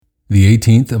The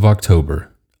 18th of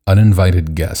October,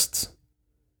 Uninvited Guests.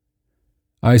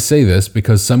 I say this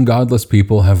because some godless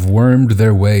people have wormed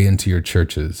their way into your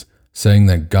churches, saying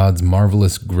that God's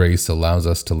marvelous grace allows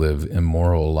us to live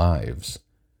immoral lives.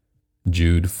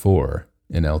 Jude 4,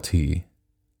 NLT.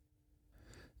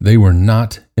 They were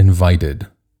not invited.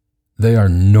 They are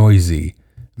noisy,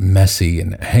 messy,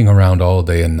 and hang around all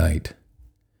day and night.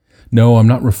 No, I'm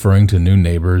not referring to new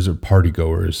neighbors or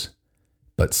partygoers,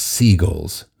 but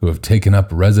seagulls who have taken up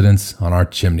residence on our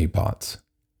chimney pots.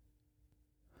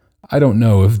 I don't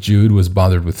know if Jude was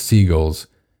bothered with seagulls,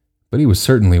 but he was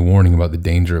certainly warning about the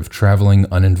danger of traveling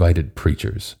uninvited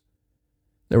preachers.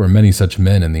 There were many such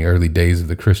men in the early days of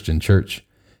the Christian church,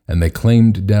 and they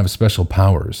claimed to have special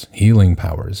powers, healing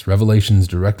powers, revelations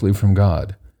directly from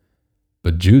God.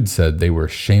 But Jude said they were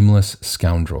shameless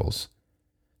scoundrels.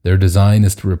 Their design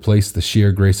is to replace the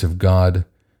sheer grace of God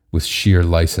with sheer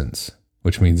license,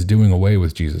 which means doing away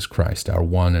with Jesus Christ, our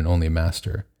one and only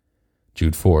Master.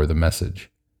 Jude 4, the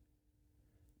Message.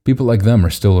 People like them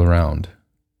are still around.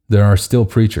 There are still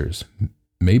preachers,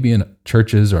 maybe in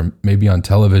churches or maybe on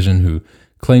television, who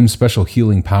claim special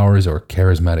healing powers or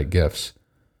charismatic gifts,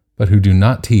 but who do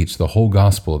not teach the whole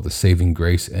gospel of the saving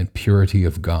grace and purity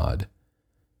of God.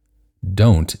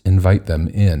 Don't invite them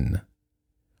in.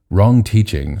 Wrong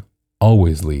teaching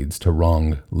always leads to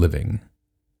wrong living.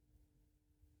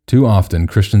 Too often,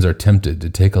 Christians are tempted to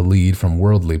take a lead from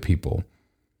worldly people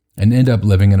and end up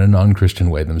living in a non-Christian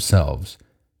way themselves,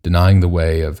 denying the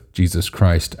way of Jesus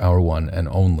Christ, our one and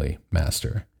only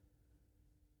Master.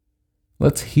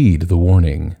 Let's heed the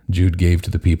warning Jude gave to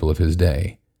the people of his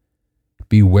day.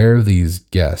 Beware of these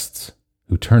guests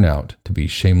who turn out to be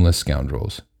shameless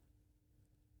scoundrels.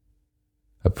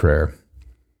 A prayer.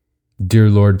 Dear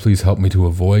Lord, please help me to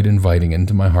avoid inviting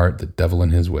into my heart the devil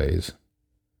and his ways.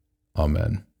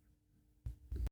 Amen.